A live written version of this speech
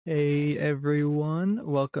Hey everyone,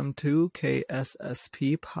 welcome to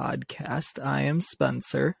KSSP Podcast. I am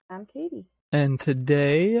Spencer. I'm Katie. And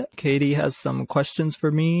today, Katie has some questions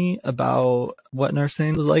for me about what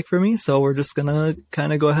nursing was like for me, so we're just gonna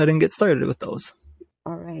kind of go ahead and get started with those.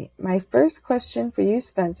 All right. My first question for you,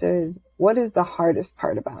 Spencer, is what is the hardest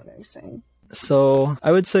part about nursing? So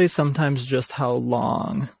I would say sometimes just how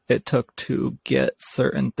long it took to get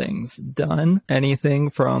certain things done. Anything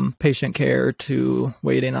from patient care to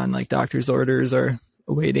waiting on like doctor's orders or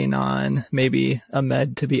waiting on maybe a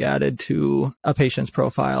med to be added to a patient's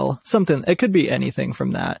profile. Something, it could be anything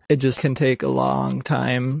from that. It just can take a long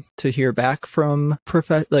time to hear back from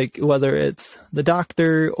like whether it's the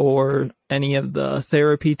doctor or any of the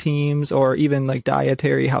therapy teams or even like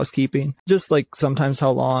dietary housekeeping, just like sometimes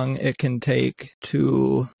how long it can take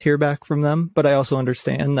to hear back from them. But I also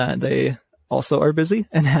understand that they also are busy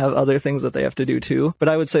and have other things that they have to do too. But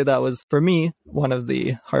I would say that was, for me, one of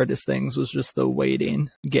the hardest things was just the waiting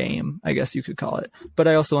game, I guess you could call it. But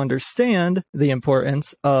I also understand the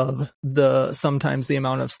importance of sometimes the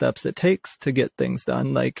amount of steps it takes to get things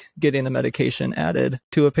done, like getting a medication added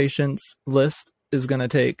to a patient's list is going to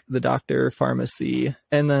take the doctor, pharmacy,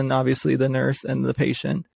 and then obviously the nurse and the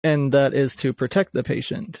patient. And that is to protect the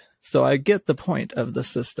patient. So I get the point of the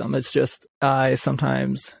system. It's just I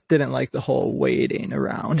sometimes didn't like the whole waiting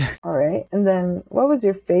around. All right. And then what was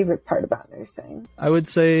your favorite part about nursing? I would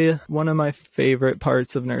say one of my favorite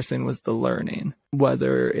parts of nursing was the learning,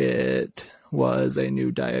 whether it was a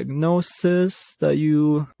new diagnosis that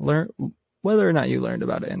you learned, whether or not you learned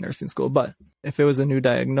about it in nursing school, but if it was a new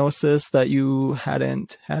diagnosis that you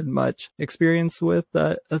hadn't had much experience with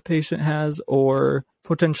that a patient has, or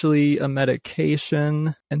potentially a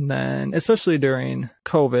medication. And then, especially during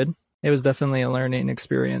COVID, it was definitely a learning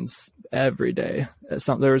experience every day.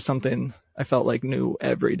 There was something I felt like new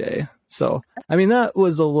every day. So, I mean, that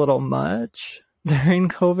was a little much during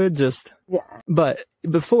COVID, but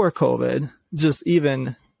before COVID, just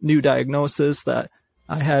even new diagnosis that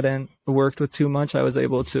I hadn't worked with too much, I was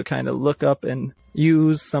able to kind of look up and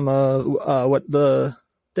use some of what the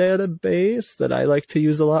database that I like to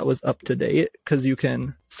use a lot was Up to Date, because you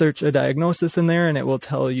can search a diagnosis in there and it will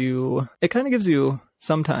tell you, it kind of gives you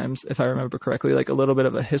sometimes, if I remember correctly, like a little bit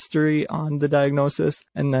of a history on the diagnosis.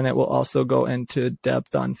 And then it will also go into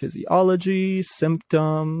depth on physiology,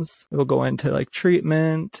 symptoms. It will go into like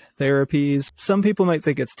treatment, therapies. Some people might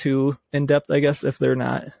think it's too in depth, I guess, if they're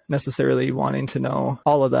not necessarily wanting to know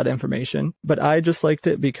all of that information. But I just liked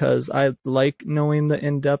it because I like knowing the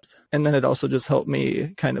in depth. And then it also just helped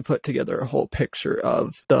me kind of put together a whole picture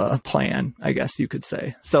of the plan, I guess you could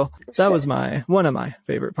say. So that was one of my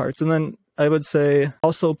favorite parts. And then I would say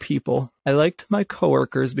also people. I liked my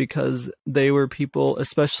coworkers because they were people,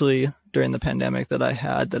 especially during the pandemic that I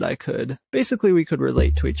had, that we could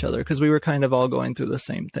relate to each other because we were kind of all going through the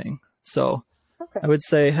same thing. So I would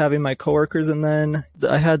say having my coworkers, and then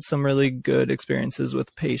I had some really good experiences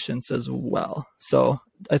with patients as well. So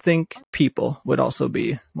I think people would also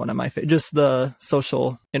be one of my favorites, just the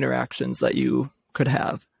social interactions that you could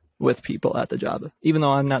have with people at the job, even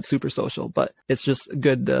though I'm not super social, but it's just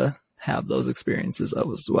good to have those experiences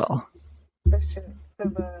as well. For sure. So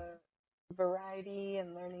the variety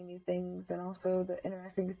and learning new things and also the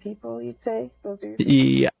interacting with people, you'd say? Those are your favorites?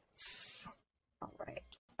 Yes. All right.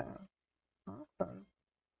 Awesome.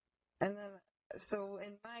 And then, so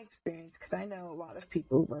in my experience, because I know a lot of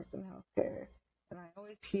people who work in healthcare, and I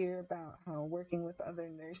always hear about how working with other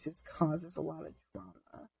nurses causes a lot of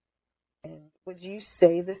drama. And would you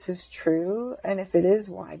say this is true? And if it is,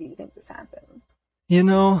 why do you think this happens? You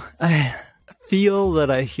know, I feel that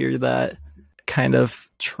I hear that kind of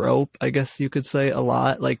trope, I guess you could say, a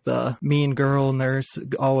lot, like the mean girl nurse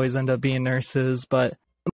always end up being nurses, but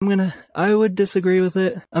I would disagree with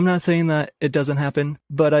it. I'm not saying that it doesn't happen,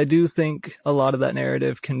 but I do think a lot of that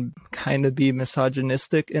narrative can kind of be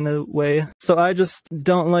misogynistic in a way. So I just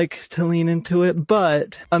don't like to lean into it,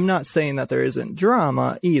 but I'm not saying that there isn't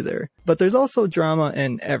drama either. But there's also drama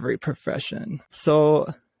in every profession.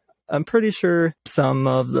 So I'm pretty sure some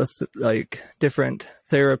of the different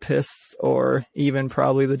therapists or even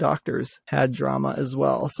probably the doctors had drama as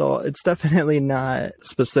well. So it's definitely not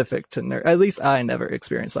specific to at least I never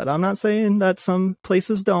experienced that. I'm not saying that some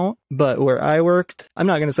places don't, but where I worked, I'm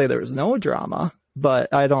not going to say there was no drama,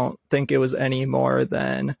 but I don't think it was any more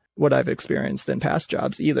than what I've experienced in past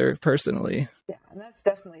jobs either, personally. Yeah, and that's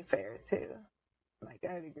definitely fair too. Like,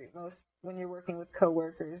 I'd agree. When you're working with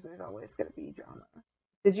coworkers, there's always going to be drama.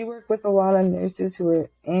 Did you work with a lot of nurses who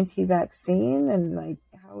were anti-vaccine? And like,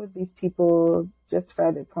 how would these people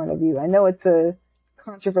justify their point of view? I know it's a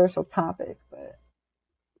controversial topic, but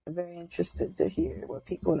I'm very interested to hear what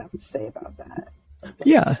people would have to say about that.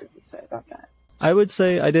 Yeah. I would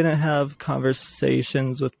say I didn't have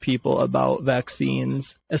conversations with people about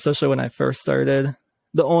vaccines, especially when I first started.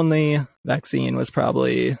 The only vaccine was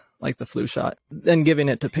probably like the flu shot and giving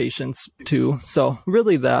it to patients too. So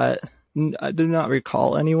really I do not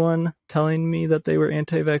recall anyone telling me that they were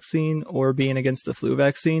anti-vaccine or being against the flu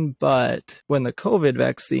vaccine. But when the COVID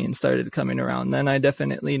vaccine started coming around, then I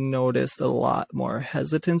definitely noticed a lot more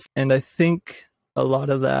hesitance. And I think a lot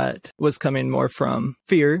of that was coming more from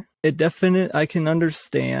fear. I can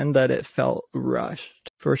understand that it felt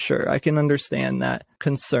rushed, for sure. I can understand that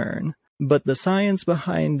concern. But the science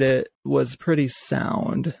behind it was pretty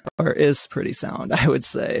sound, or is pretty sound, I would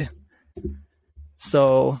say.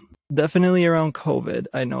 So definitely around COVID,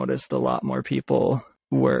 I noticed a lot more people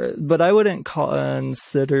were, but I wouldn't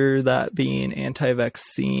consider that being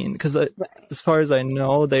anti-vaccine, because as far as I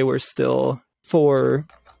know, they were still for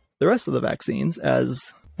the rest of the vaccines,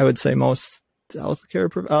 as I would say most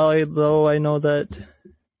healthcare, although I know that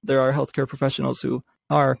there are healthcare professionals who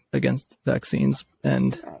are against vaccines.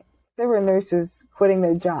 And there were nurses quitting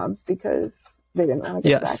their jobs because they didn't want to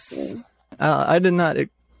get the vaccine. I did not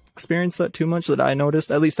experience that too much that I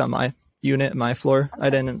noticed, at least on my unit, my floor. Okay. I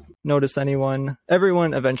didn't notice everyone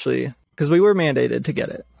eventually, because we were mandated to get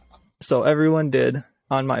it. So everyone did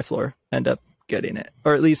on my floor end up getting it,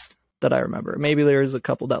 or at least that I remember. Maybe there was a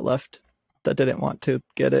couple that left that didn't want to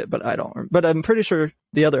get it, but I don't. But I'm pretty sure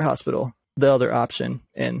the other hospital, the other option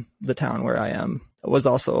in the town where I am, was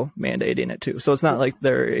also mandating it too. So it's not like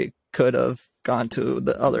they could have gone to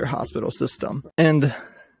the other hospital system. And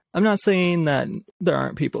I'm not saying that there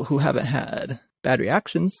aren't people who haven't had bad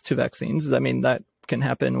reactions to vaccines. I mean, that can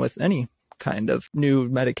happen with any kind of new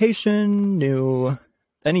medication, new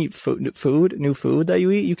food that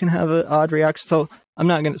you eat. You can have an odd reaction. So I'm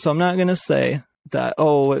not gonna say that,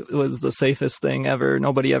 oh, it was the safest thing ever.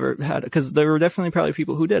 Nobody ever had it, because there were definitely probably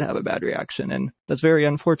people who did have a bad reaction, and that's very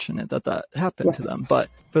unfortunate that happened to them. But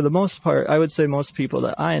for the most part, I would say most people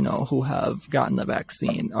that I know who have gotten the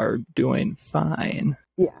vaccine are doing fine.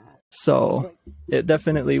 Yeah. So it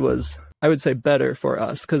definitely was, I would say, better for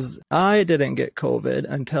us, because I didn't get COVID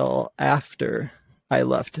until after I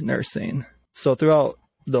left nursing. So throughout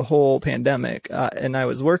the whole pandemic, and I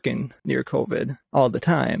was working near COVID all the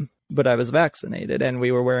time, but I was vaccinated, and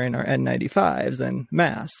we were wearing our N95s and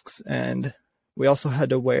masks, and we also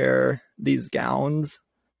had to wear these gowns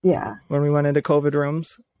when we went into COVID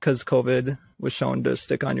rooms, because COVID was shown to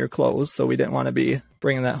stick on your clothes, so we didn't want to be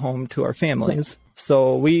bringing that home to our families.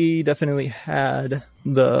 So we definitely had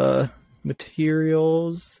the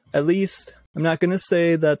materials, at least. I'm not going to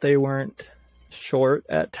say that they weren't short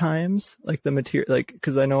at times, like the material, like,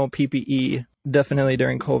 because I know PPE definitely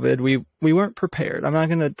during COVID we weren't prepared. I'm not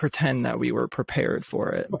going to pretend that we were prepared for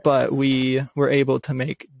it, but we were able to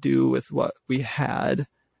make do with what we had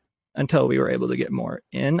until we were able to get more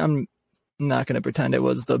in. I'm not going to pretend it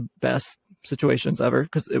was the best situations ever,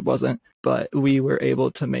 because it wasn't, but we were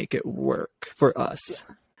able to make it work for us.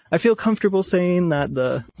 I feel comfortable saying that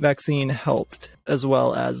the vaccine helped, as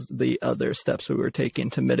well as the other steps we were taking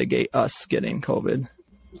to mitigate us getting COVID.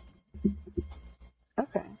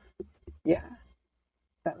 Okay. Yeah.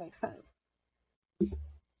 That makes sense.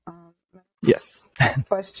 Yes.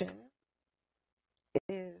 Question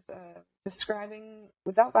is describing,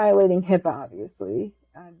 without violating HIPAA, obviously,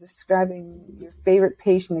 describing your favorite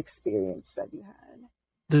patient experience that you had.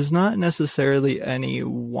 There's not necessarily any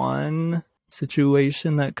one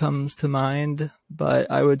situation that comes to mind,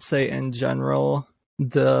 but I would say in general,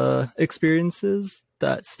 the experiences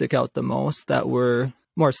that stick out the most, that were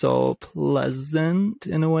more so pleasant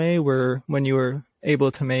in a way, were when you were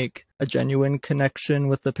able to make a genuine connection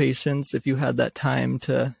with the patients. If you had that time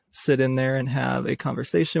to sit in there and have a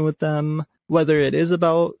conversation with them, whether it is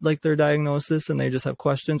about like their diagnosis and they just have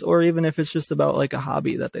questions, or even if it's just about like a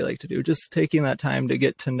hobby that they like to do, just taking that time to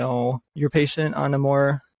get to know your patient on a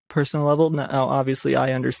more personal level. Now, obviously,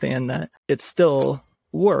 I understand that it's still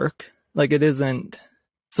work, like it isn't,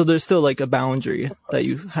 so there's still like a boundary that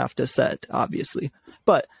you have to set, obviously,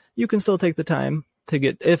 but you can still take the time to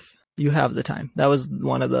get, if you have the time. That was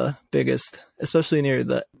one of the biggest, especially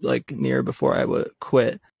near before I would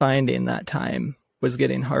quit, finding that time was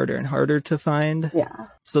getting harder and harder to find. Yeah.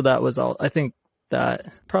 So that was all. I think that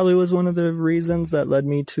probably was one of the reasons that led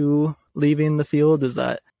me to leaving the field, is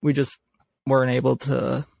that we just weren't able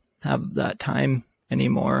to have that time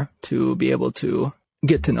anymore to be able to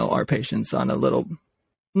get to know our patients on a little,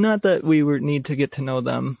 not that we need to get to know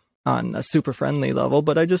them on a super friendly level,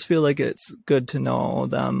 but I just feel like it's good to know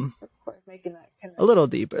them making that connection a little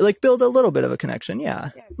deeper, like build a little bit of a connection.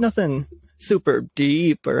 Yeah. Nothing super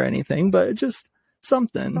deep or anything, but just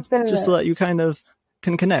something just so that you kind of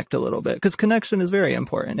can connect a little bit, because connection is very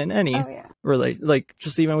important in any like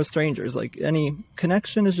just even with strangers, like any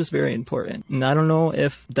connection is just very important. And I don't know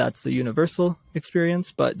if that's the universal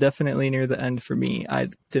experience, but definitely near the end for me, I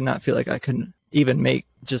did not feel like I could even make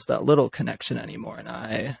just that little connection anymore,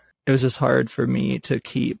 and it was just hard for me to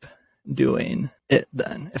keep doing it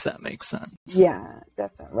then, if that makes sense. Yeah,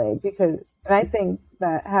 definitely, because I think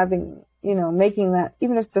that having, making that,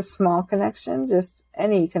 even if it's a small connection, just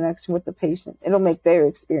any connection with the patient, it'll make their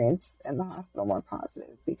experience in the hospital more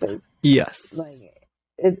positive, because yes, like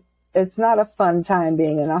it's not a fun time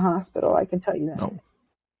being in a hospital, I can tell you that. No.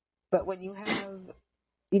 But when you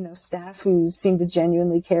have, staff who seem to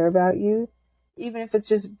genuinely care about you, even if it's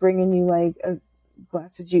just bringing you like a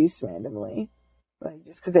glass of juice randomly, like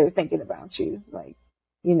just because they were thinking about you, like,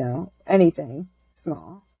 anything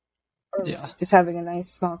small. Or like just having a nice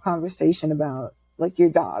small conversation about like your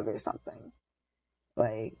dog or something.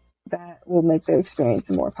 Like that will make their experience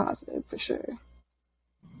more positive for sure.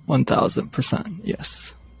 1000%,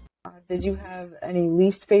 yes. Did you have any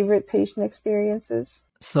least favorite patient experiences?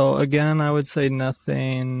 So again, I would say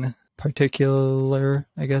nothing particular,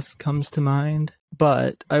 I guess, comes to mind.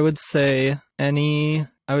 But I would say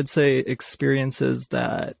experiences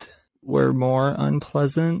that were more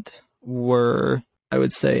unpleasant were, I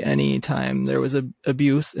would say, any time there was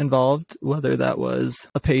abuse involved, whether that was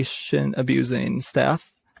a patient abusing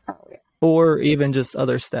staff or even just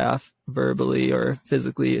other staff verbally or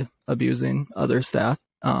physically abusing other staff,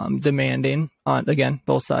 demanding on, again,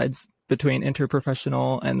 both sides, between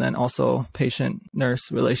interprofessional and then also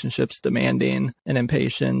patient-nurse relationships, demanding an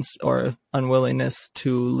impatience or unwillingness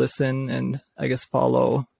to listen and, I guess,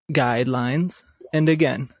 follow guidelines. And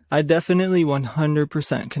again, I definitely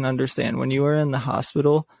 100% can understand when you are in the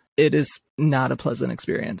hospital, it is not a pleasant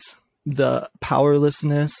experience. The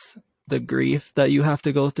powerlessness, the grief that you have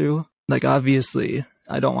to go through, like obviously,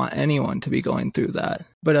 I don't want anyone to be going through that.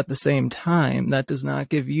 But at the same time, that does not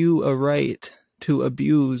give you a right to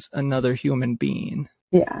abuse another human being.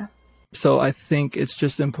 Yeah. So I think it's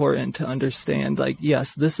just important to understand, like,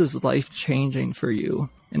 yes, this is life-changing for you.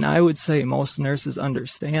 And I would say most nurses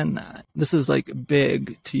understand that. This is like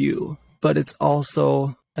big to you, but it's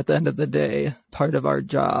also, at the end of the day, part of our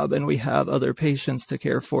job, and we have other patients to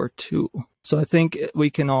care for too. So I think it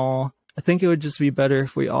would just be better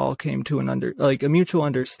if we all came to a mutual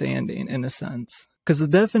understanding in a sense. Because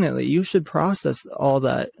definitely you should process all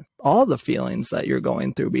the feelings that you're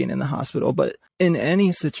going through being in the hospital. But in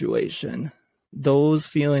any situation, those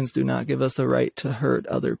feelings do not give us a right to hurt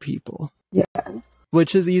other people. Yes.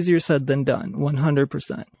 Which is easier said than done,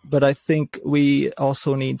 100%. But I think we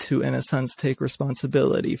also need to, in a sense, take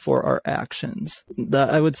responsibility for our actions.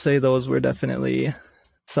 I would say those were definitely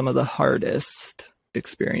some of the hardest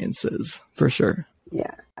experiences, for sure.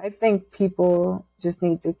 Yeah, I think people just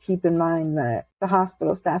need to keep in mind that the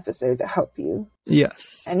hospital staff is there to help you.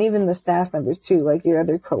 Yes. And even the staff members too, like your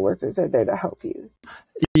other coworkers, are there to help you.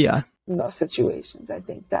 Yeah. In those situations, I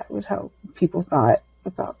think that would help people thought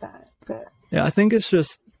about that. But yeah, I think it's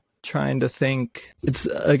just trying to think. It's,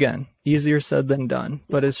 again, easier said than done,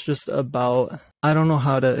 but it's just about, I don't know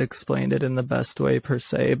how to explain it in the best way per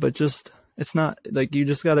se, but just, it's not like, you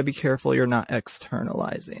just got to be careful you're not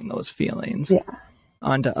externalizing those feelings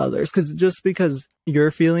onto others. Because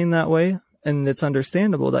you're feeling that way, and it's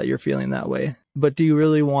understandable that you're feeling that way, but do you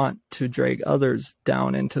really want to drag others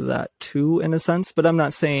down into that too, in a sense? But I'm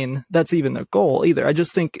not saying that's even the goal either. I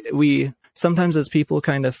just think we sometimes as people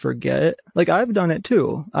kind of forget, like I've done it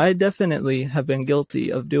too. I definitely have been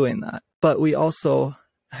guilty of doing that, but we also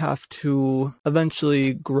have to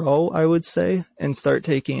eventually grow, I would say, and start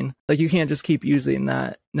taking, like, you can't just keep using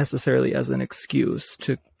that necessarily as an excuse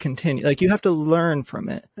to continue. Like, you have to learn from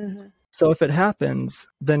it. Mm-hmm. So if it happens,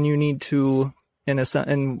 then you need to, in a sense,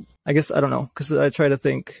 and I guess, I don't know, because I try to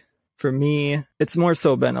think, for me, it's more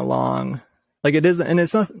so been a long, like it isn't, and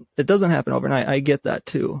it's not, it doesn't happen overnight. I get that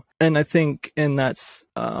too. And I think in that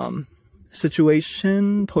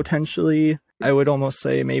situation, potentially, I would almost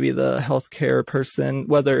say maybe the healthcare person,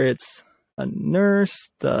 whether it's a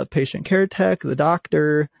nurse, the patient care tech, the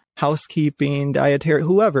doctor, housekeeping, dietary,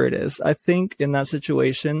 whoever it is, I think in that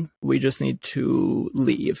situation, we just need to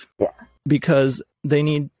leave. Yeah. Because they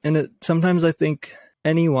need, and sometimes I think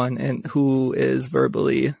anyone who is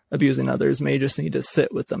verbally abusing others may just need to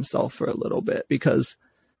sit with themselves for a little bit, because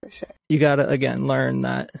you got to, again, learn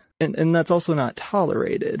that. And that's also not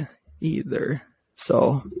tolerated either.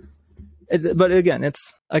 So, but again,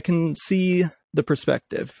 I can see the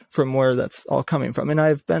perspective from where that's all coming from. And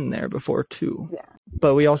I've been there before too. Yeah.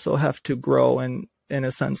 But we also have to grow and in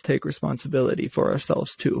a sense, take responsibility for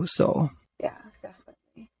ourselves too. So yeah,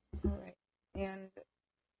 definitely. All right. And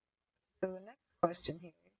so the next question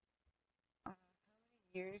here, how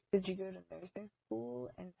many years did you go to nursing school,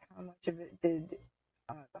 and how much of it did the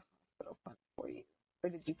hospital fund for you, or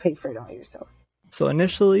did you pay for it all yourself? So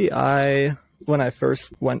initially, when I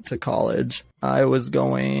first went to college, I was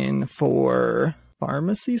going for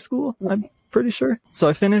pharmacy school, I'm pretty sure. So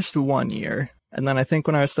I finished 1 year. And then I think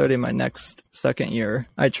when I was starting my second year,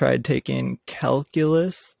 I tried taking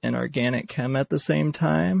calculus and organic chem at the same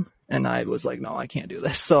time. And I was like, no, I can't do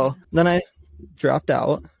this. So then I dropped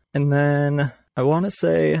out. And then I want to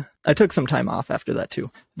say I took some time off after that too.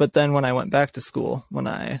 But then when I went back to school, when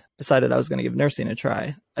I decided I was going to give nursing a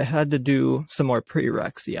try, I had to do some more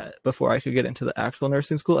prereqs yet before I could get into the actual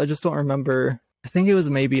nursing school. I just don't remember. I think it was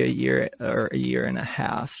maybe a year or a year and a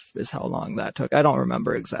half is how long that took. I don't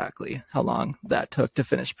remember exactly how long that took to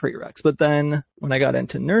finish prereqs. But then when I got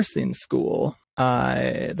into nursing school,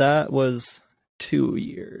 that was 2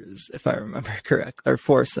 years, if I remember correct, or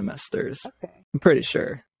 4 semesters. Okay. I'm pretty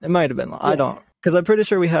sure. It might have been long. Yeah. I don't, because I'm pretty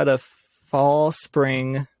sure we had a fall,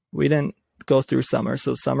 spring. We didn't go through summer.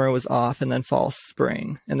 So summer was off, and then fall,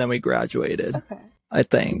 spring, and then we graduated. Okay. I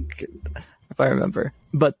think, if I remember.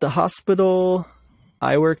 But the hospital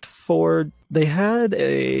I worked for, they had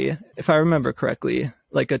if I remember correctly,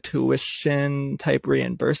 like a tuition type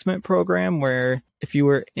reimbursement program where if you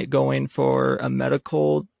were going for a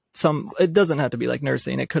medical, it doesn't have to be like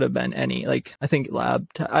nursing. It could have been any, like, I think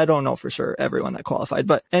I don't know for sure everyone that qualified,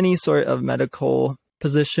 but any sort of medical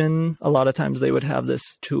position, a lot of times they would have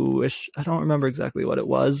this tuition. I don't remember exactly what it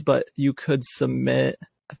was, but you could submit,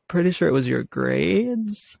 I'm pretty sure it was your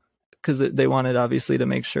grades, because they wanted obviously to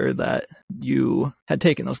make sure that you had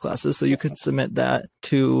taken those classes. So you could submit that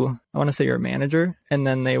to, I want to say, your manager, and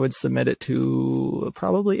then they would submit it to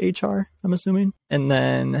probably HR, I'm assuming. And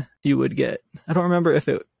then you would get, I don't remember if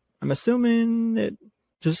I'm assuming it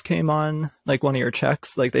just came on like one of your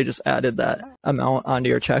checks. Like they just added that amount onto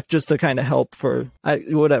your check just to kind of help for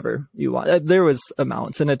whatever you want. There was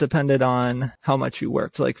amounts, and it depended on how much you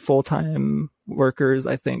worked. Like full-time workers,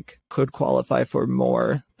 I think, could qualify for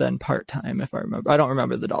more than part-time, if I remember. I don't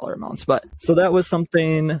remember the dollar amounts, but so that was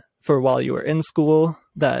something for while you were in school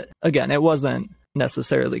that, again, it wasn't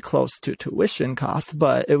necessarily close to tuition cost,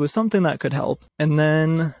 but it was something that could help. And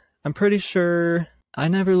then I'm pretty sure, I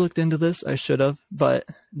never looked into this, I should have, but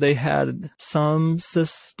they had some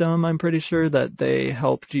system, I'm pretty sure, that they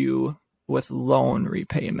helped you with loan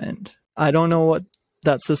repayment. I don't know what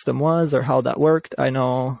that system was or how that worked. I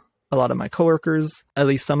know a lot of my coworkers, at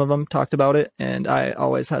least some of them, talked about it, and I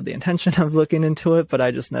always had the intention of looking into it, but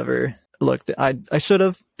I just never looked. I should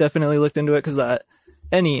have definitely looked into it, because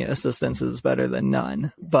any assistance is better than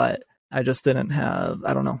none, but I just didn't have,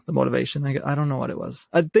 I don't know, the motivation. I don't know what it was.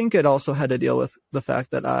 I think it also had to deal with the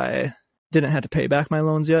fact that I didn't have to pay back my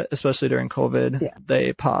loans yet, especially during COVID. Yeah.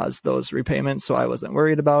 They paused those repayments, so I wasn't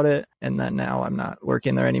worried about it. And then now I'm not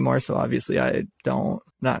working there anymore, so obviously it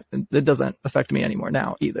doesn't affect me anymore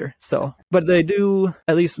now either. So, but they do,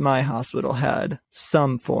 at least my hospital had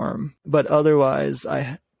some form, but otherwise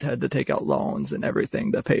I had to take out loans and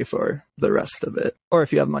everything to pay for the rest of it. Or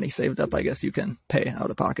if you have money saved up, I guess you can pay out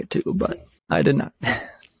of pocket too, but I did not. In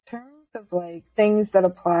terms of like things that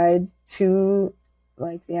applied to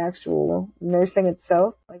like the actual nursing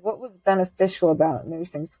itself, like what was beneficial about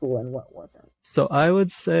nursing school and what wasn't? So I would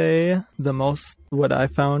say what I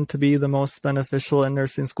found to be the most beneficial in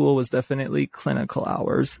nursing school was definitely clinical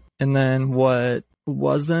hours. And then what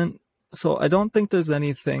wasn't, so I don't think there's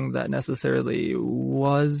anything that necessarily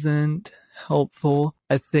wasn't helpful.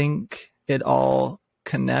 I think it all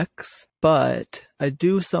connects, but I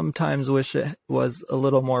do sometimes wish it was a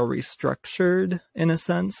little more restructured in a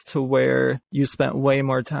sense, to where you spent way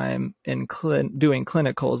more time in doing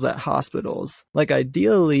clinicals at hospitals. Like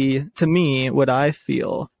ideally, to me, what I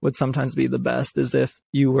feel would sometimes be the best is if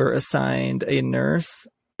you were assigned a nurse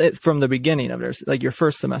from the beginning of nursing, like your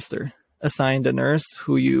first semester, assigned a nurse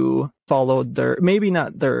who you followed maybe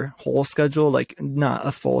not their whole schedule, like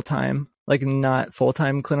not full-time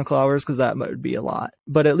clinical hours, because that would be a lot,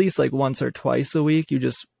 but at least like once or twice a week, you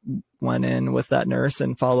just went in with that nurse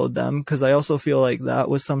and followed them. Because I also feel like that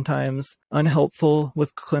was sometimes unhelpful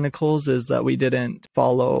with clinicals, is that we didn't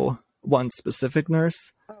follow one specific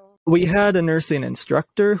nurse. We had a nursing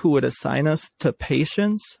instructor who would assign us to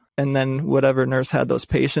patients, and then whatever nurse had those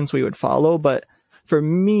patients, we would follow. But for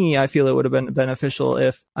me, I feel it would have been beneficial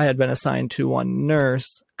if I had been assigned to one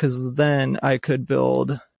nurse, because then I could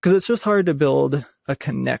build, because it's just hard to build a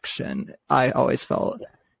connection, I always felt,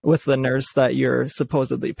 with the nurse that you're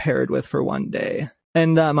supposedly paired with for one day.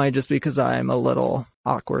 And that might just be because I'm a little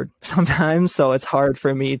awkward sometimes. So it's hard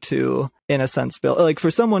for me to, in a sense, build, like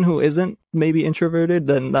for someone who isn't maybe introverted,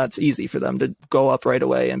 then that's easy for them to go up right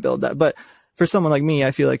away and build that. But for someone like me,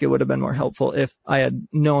 I feel like it would have been more helpful if I had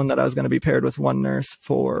known that I was going to be paired with one nurse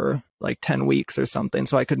for like 10 weeks or something,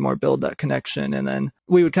 so I could more build that connection. And then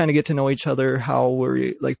we would kind of get to know each other, how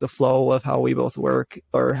we're like the flow of how we both work,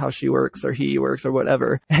 or how she works or he works or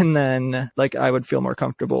whatever. And then like I would feel more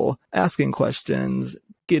comfortable asking questions,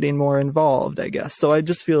 getting more involved, I guess. So I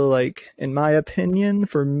just feel like, in my opinion,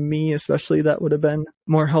 for me especially, that would have been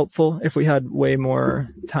more helpful if we had way more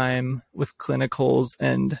time with clinicals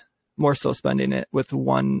and more so spending it with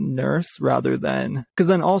one nurse rather than, because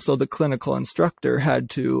then also the clinical instructor had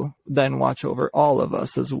to then watch over all of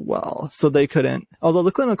us as well. So they couldn't, although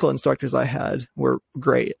the clinical instructors I had were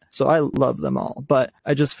great, so I love them all, but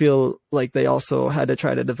I just feel like they also had to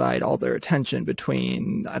try to divide all their attention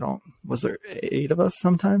between, was there 8 of us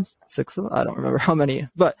sometimes? 6 of us? I don't remember how many,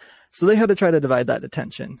 but so they had to try to divide that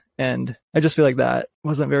attention. And I just feel like that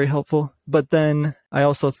wasn't very helpful. But then I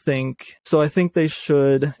also think, so I think they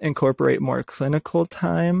should incorporate more clinical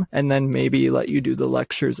time and then maybe let you do the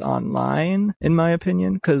lectures online, in my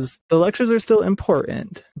opinion, because the lectures are still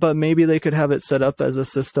important, but maybe they could have it set up as a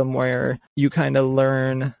system where you kind of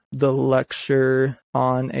learn the lecture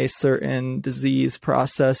on a certain disease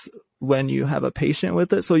process when you have a patient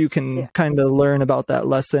with it, so you can kind of learn about that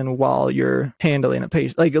lesson while you're handling a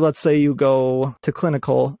patient. Like, let's say you go to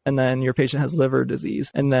clinical and then your patient has liver disease,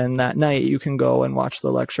 and then that night you can go and watch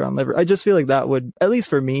the lecture on liver. I just feel like that would, at least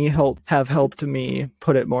for me, have helped me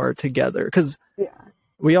put it more together, because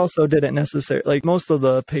we also didn't necessarily, like most of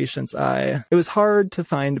the patients it was hard to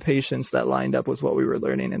find patients that lined up with what we were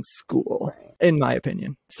learning in school, in my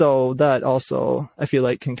opinion. So that also, I feel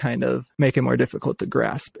like, can kind of make it more difficult to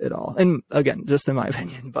grasp it all. And again, just in my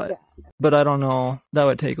opinion, but I don't know, that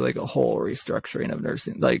would take like a whole restructuring of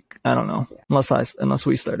nursing. Like, I don't know, unless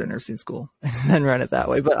we start a nursing school and then run it that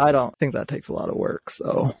way. But I don't think that takes a lot of work.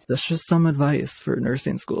 So that's just some advice for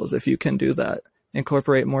nursing schools. If you can do that,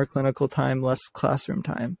 incorporate more clinical time, less classroom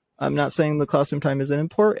time. I'm not saying the classroom time isn't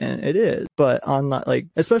important. It is. But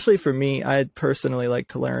especially for me, I'd personally like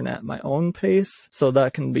to learn at my own pace. So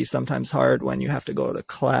that can be sometimes hard when you have to go to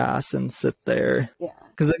class and sit there.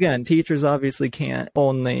 Because again, teachers obviously can't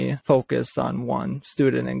only focus on one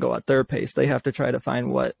student and go at their pace. They have to try to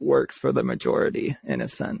find what works for the majority, in a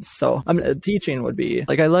sense. So teaching would be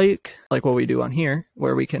like, I like what we do on here,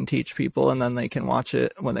 where we can teach people and then they can watch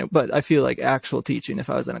it but I feel like actual teaching, if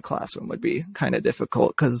I was in a classroom, would be kind of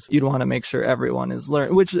difficult, because you'd want to make sure everyone is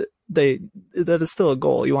learning, which that is still a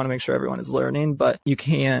goal. You want to make sure everyone is learning, but you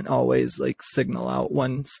can't always like signal out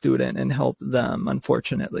one student and help them,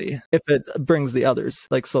 unfortunately, if it brings the others,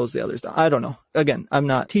 like slows the others down. I don't know. Again, I'm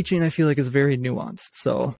not teaching, I feel like, is very nuanced.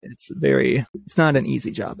 So it's not an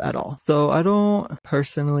easy job at all. So I don't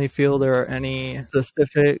personally feel there are any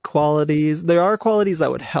specific qualities. There are qualities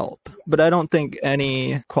that would help, but I don't think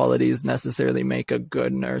any qualities necessarily make a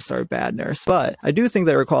good nurse or a bad nurse. But I do think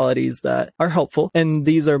there are qualities that are helpful. And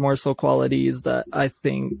these are more so qualities that I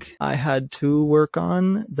think I had to work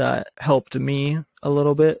on that helped me a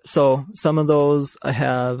little bit. So some of those I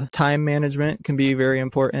have. Time management can be very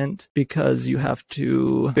important, because you have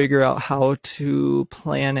to figure out how to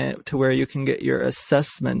plan it to where you can get your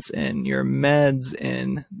assessments in, your meds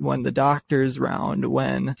in, when the doctor's round,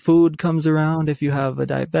 when food comes around, if you have a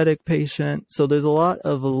diabetic patient. So there's a lot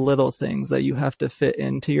of little things that you have to fit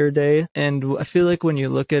into your day. And I feel like when you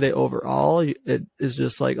look at it overall, it is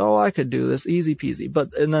just like, oh, I could do this easy peasy.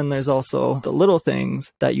 And then there's also the little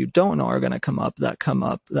things that you don't know are going to come up that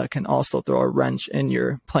can also throw a wrench in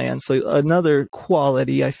your plan. So another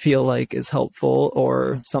quality I feel like is helpful,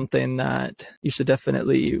 or something that you should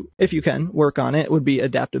definitely, if you can, work on it, would be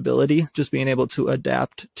adaptability. Just being able to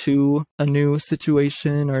adapt to a new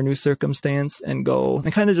situation or a new circumstance and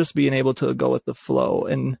kind of just being able to go with the flow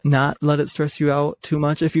and not let it stress you out too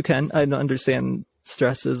much if you can. I understand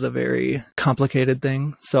stress is a very complicated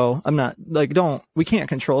thing. So I'm not like, we can't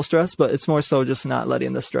control stress, but it's more so just not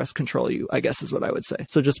letting the stress control you, I guess is what I would say.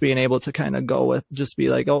 So just being able to kind of go with, just be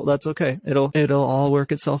like, oh, that's okay. It'll all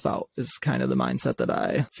work itself out is kind of the mindset that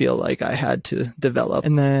I feel like I had to develop.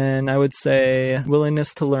 And then I would say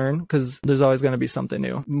willingness to learn, because there's always going to be something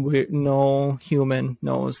new. No human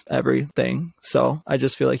knows everything. So I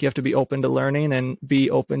just feel like you have to be open to learning and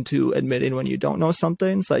be open to admitting when you don't know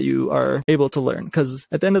something, so that you are able to learn. Because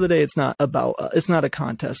at the end of the day, it's not a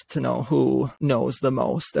contest to know who knows the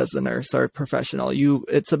most as a nurse or professional.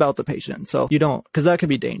 It's about the patient. So you don't, because that could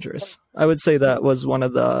be dangerous. I would say that was one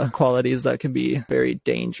of the qualities that can be very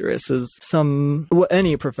dangerous is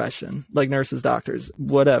any profession, like nurses, doctors,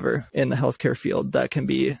 whatever in the healthcare field that can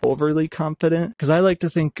be overly confident. Because I like to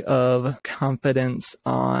think of confidence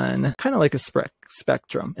on kind of like a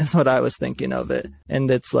spectrum is what I was thinking of it.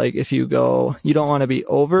 And it's like, if you don't want to be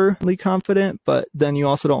overly confident, but then you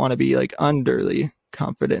also don't want to be like underly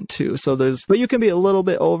confident too. So but you can be a little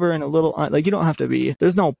bit over and a little, like, you don't have to be,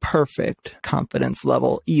 there's no perfect confidence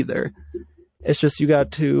level either. It's just, you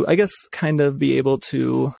got to, I guess, kind of be able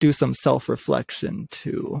to do some self-reflection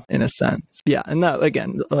too, in a sense. Yeah. And that,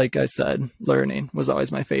 again, like I said, learning was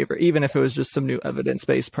always my favorite, even if it was just some new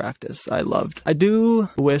evidence-based practice I loved. I do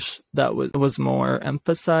wish that was more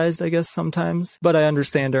emphasized, I guess, sometimes, but I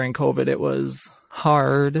understand during COVID it was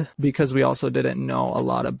hard because we also didn't know a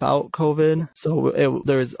lot about COVID. So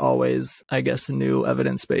there's always, I guess, new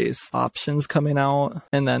evidence-based options coming out.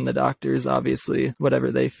 And then the doctors, obviously,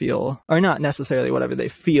 whatever they feel, or not necessarily whatever they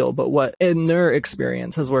feel, but what in their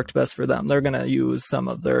experience has worked best for them. They're going to use some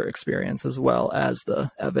of their experience as well as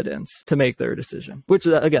the evidence to make their decision, which,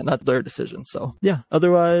 again, that's their decision. So yeah,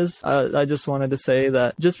 otherwise, I just wanted to say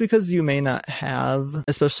that just because you may not have,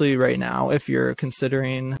 especially right now, if you're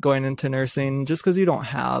considering going into nursing, just because you don't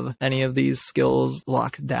have any of these skills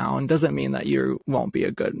locked down doesn't mean that you won't be a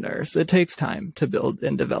good nurse. It takes time to build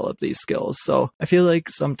and develop these skills. So I feel like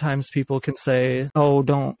sometimes people can say, oh,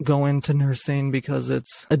 don't go into nursing because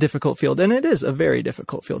it's a difficult field. And it is a very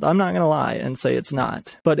difficult field. I'm not going to lie and say it's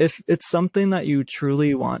not. But if it's something that you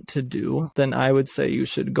truly want to do, then I would say you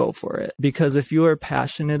should go for it. Because if you are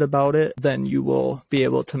passionate about it, then you will be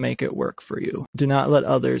able to make it work for you. Do not let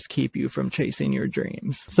others keep you from chasing your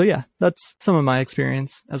dreams. So yeah, that's some of my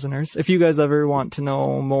experience as a nurse. If you guys ever want to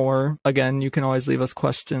know more, again, you can always leave us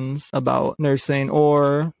questions about nursing,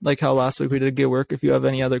 or like how last week we did gig work. If you have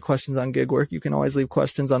any other questions on gig work, you can always leave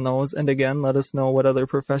questions on those. And again, let us know what other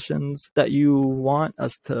professions that you want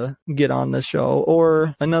us to get on the show.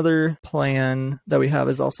 Or another plan that we have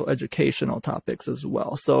is also educational topics as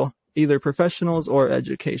well. So either professionals or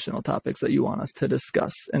educational topics that you want us to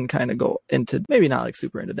discuss and kind of go into, maybe not like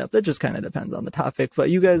super into depth. It just kind of depends on the topic, but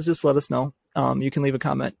you guys just let us know. You can leave a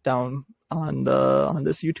comment down on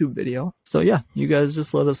this YouTube video. So yeah, you guys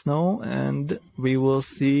just let us know, and we will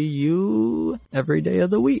see you every day of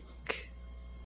the week.